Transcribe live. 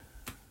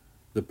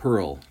The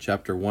Pearl,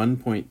 Chapter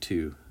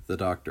 1.2, The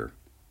Doctor.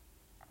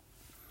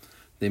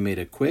 They made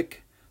a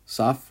quick,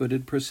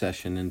 soft-footed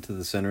procession into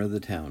the center of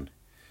the town,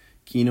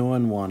 Kino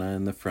and Juana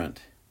in the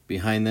front.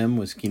 Behind them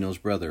was Kino's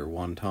brother,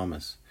 Juan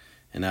Thomas,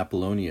 and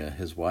Apollonia,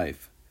 his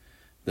wife.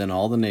 Then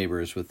all the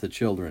neighbors with the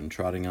children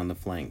trotting on the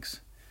flanks.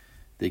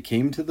 They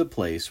came to the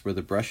place where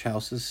the brush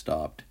houses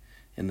stopped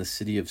and the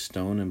city of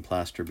stone and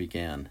plaster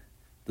began,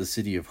 the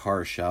city of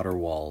harsh outer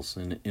walls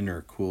and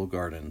inner cool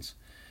gardens,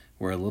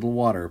 where a little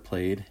water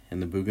played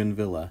and the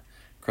bougainvillea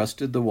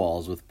crusted the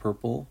walls with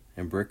purple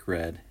and brick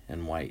red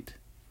and white.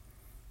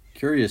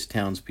 Curious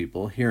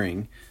townspeople,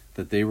 hearing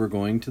that they were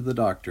going to the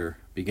doctor,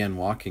 began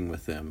walking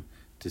with them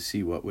to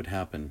see what would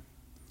happen.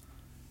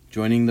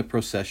 Joining the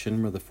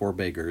procession were the 4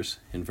 beggars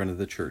in front of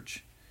the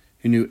church,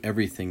 who knew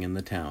everything in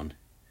the town,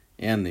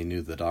 and they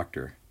knew the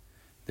doctor.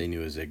 They knew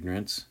his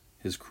ignorance,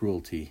 his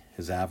cruelty,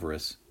 his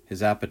avarice,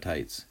 his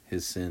appetites,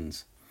 his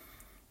sins.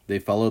 They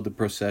followed the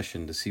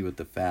procession to see what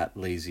the fat,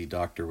 lazy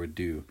doctor would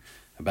do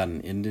about an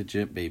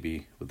indigent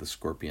baby with a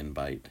scorpion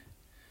bite.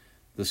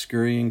 The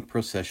scurrying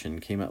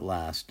procession came at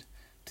last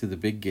to the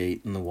big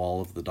gate in the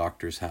wall of the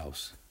doctor's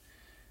house.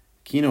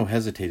 Kino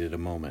hesitated a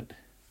moment.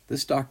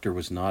 This doctor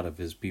was not of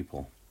his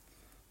people.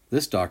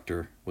 This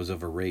doctor was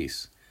of a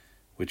race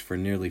which for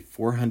nearly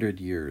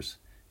 400 years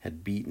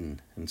had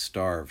beaten and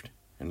starved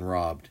and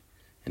robbed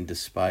and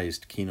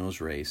despised Kino's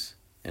race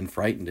and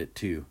frightened it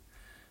too,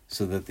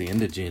 so that the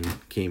indigene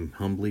came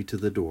humbly to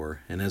the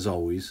door, and as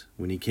always,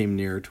 when he came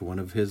near to one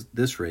of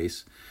this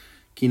race,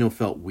 Kino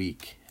felt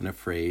weak and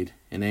afraid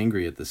and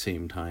angry at the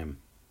same time.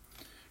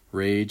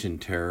 Rage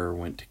and terror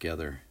went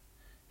together.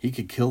 He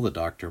could kill the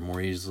doctor more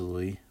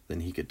easily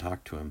than he could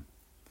talk to him.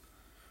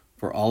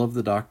 For all of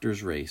the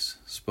doctor's race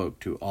spoke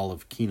to all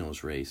of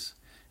Kino's race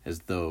as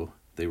though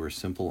they were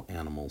simple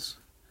animals.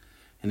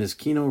 And as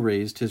Kino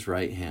raised his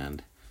right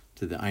hand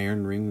to the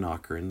iron ring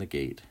knocker in the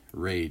gate,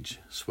 rage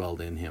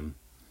swelled in him,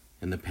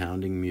 and the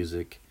pounding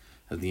music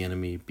of the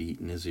enemy beat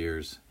in his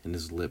ears, and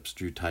his lips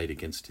drew tight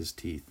against his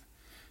teeth.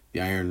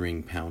 The iron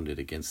ring pounded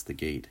against the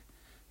gate.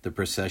 The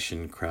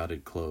procession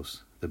crowded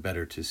close, the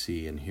better to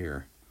see and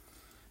hear.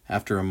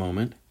 After a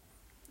moment,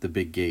 the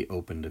big gate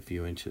opened a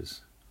few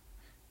inches.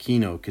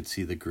 Kino could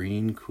see the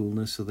green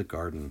coolness of the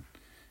garden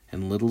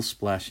and little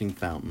splashing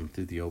fountain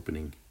through the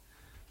opening.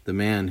 The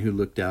man who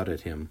looked out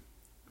at him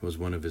was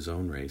one of his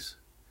own race.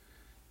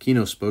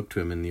 Kino spoke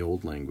to him in the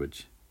old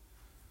language.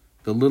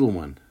 "The little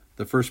one,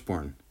 the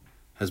firstborn,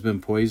 has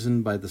been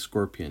poisoned by the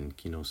scorpion,"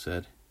 Kino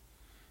said.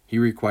 "He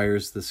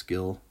requires the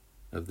skill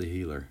of the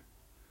healer."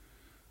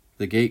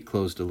 The gate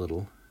closed a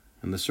little,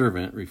 and the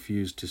servant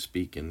refused to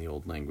speak in the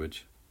old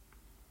language.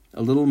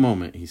 "A little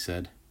moment," he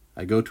said.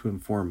 "I go to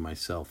inform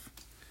myself."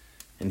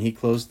 And he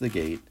closed the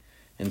gate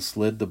and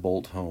slid the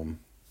bolt home.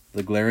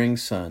 The glaring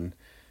sun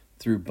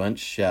threw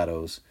bunched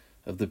shadows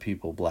of the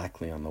people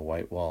blackly on the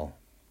white wall.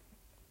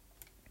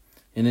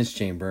 In his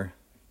chamber,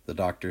 the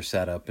doctor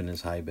sat up in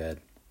his high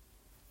bed.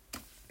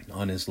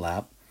 On his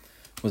lap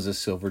was a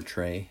silver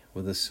tray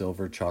with a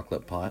silver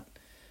chocolate pot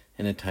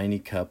and a tiny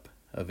cup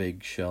of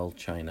eggshell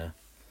china,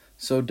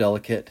 so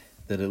delicate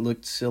that it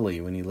looked silly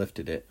when he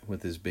lifted it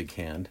with his big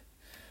hand,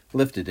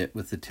 lifted it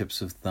with the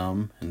tips of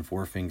thumb and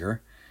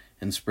forefinger,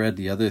 and spread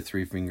the other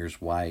 3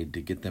 fingers wide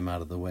to get them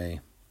out of the way.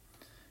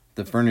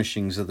 The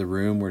furnishings of the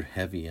room were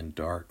heavy and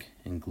dark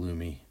and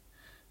gloomy.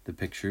 The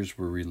pictures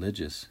were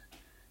religious,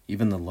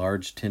 even the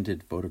large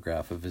tinted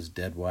photograph of his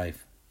dead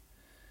wife.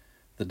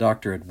 The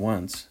doctor had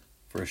once,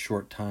 for a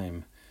short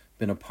time,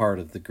 been a part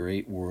of the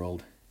great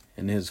world,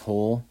 and his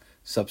whole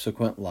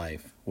subsequent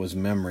life was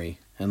memory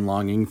and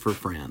longing for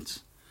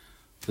France.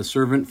 The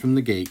servant from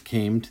the gate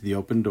came to the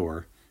open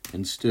door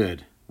and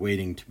stood,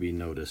 waiting to be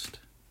noticed.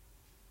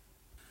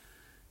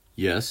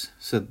 "Yes,"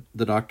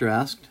 the doctor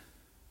asked.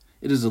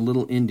 "It is a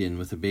little Indian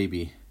with a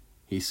baby.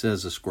 He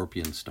says a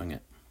scorpion stung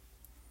it."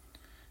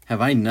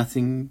 "Have I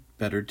nothing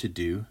better to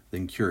do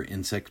than cure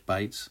insect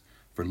bites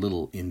for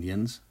little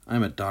Indians? I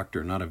am a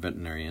doctor, not a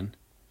veterinarian."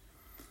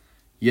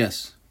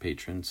 "Yes,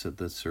 patron," said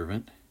the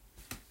servant.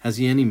 "Has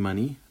he any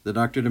money?" the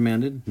doctor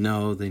demanded.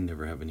 "No, they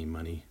never have any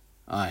money.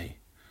 I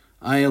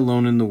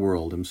alone in the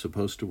world am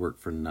supposed to work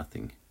for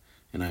nothing,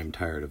 and I am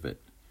tired of it.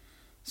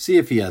 See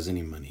if he has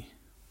any money."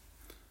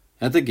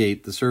 At the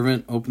gate, the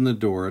servant opened the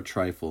door a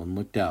trifle and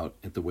looked out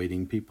at the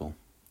waiting people.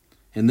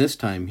 And this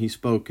time he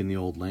spoke in the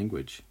old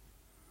language.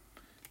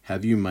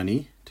 "Have you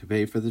money to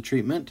pay for the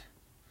treatment?"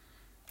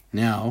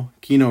 Now,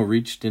 Kino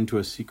reached into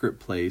a secret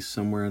place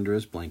somewhere under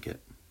his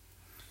blanket.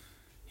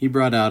 He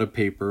brought out a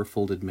paper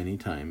folded many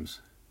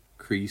times.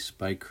 Crease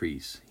by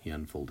crease, he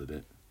unfolded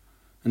it,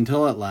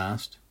 until at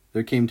last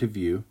there came to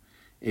view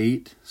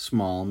 8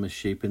 small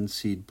misshapen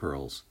seed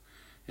pearls,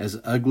 as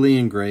ugly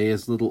and gray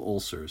as little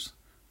ulcers,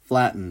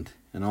 flattened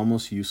and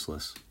almost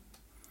useless.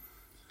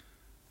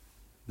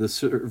 The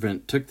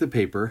servant took the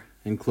paper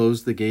and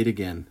closed the gate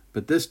again,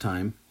 but this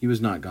time he was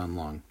not gone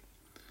long.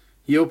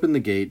 He opened the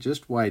gate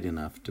just wide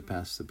enough to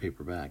pass the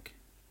paper back.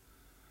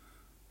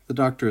 "The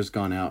doctor has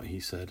gone out,"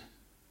 he said.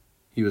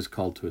 "He was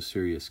called to a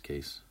serious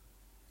case."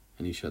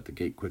 And he shut the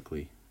gate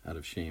quickly out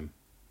of shame.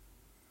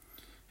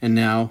 And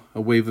now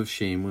a wave of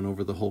shame went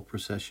over the whole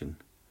procession.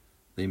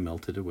 They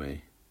melted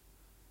away.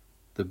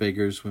 The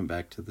beggars went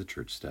back to the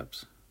church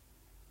steps.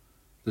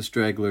 The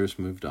stragglers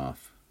moved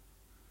off,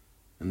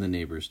 and the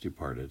neighbors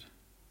departed,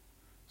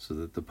 so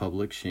that the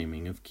public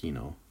shaming of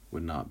Kino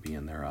would not be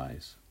in their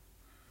eyes.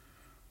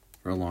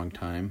 For a long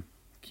time,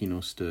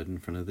 Kino stood in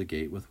front of the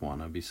gate with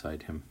Juana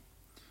beside him.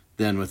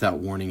 Then, without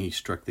warning, he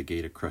struck the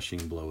gate a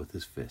crushing blow with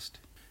his fist.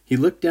 He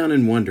looked down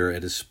in wonder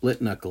at his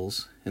split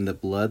knuckles and the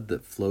blood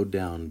that flowed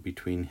down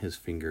between his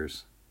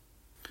fingers.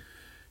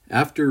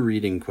 After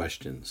reading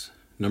questions,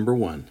 number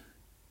 1,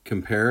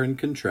 compare and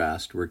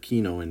contrast where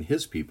Kino and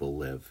his people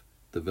live,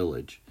 the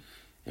village,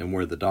 and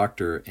where the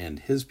doctor and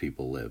his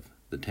people live,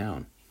 the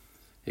town.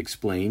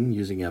 Explain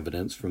using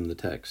evidence from the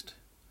text.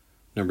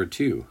 Number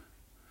 2,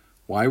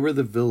 why were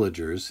the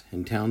villagers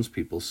and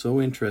townspeople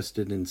so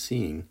interested in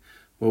seeing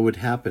what would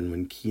happen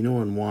when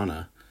Kino and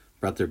Juana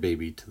brought their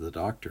baby to the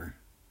doctor?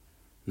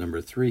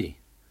 Number 3,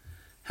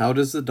 how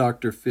does the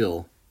doctor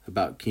feel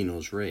about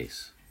Kino's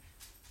race?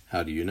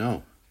 How do you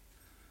know?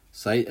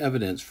 Cite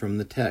evidence from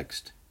the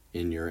text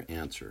in your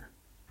answer.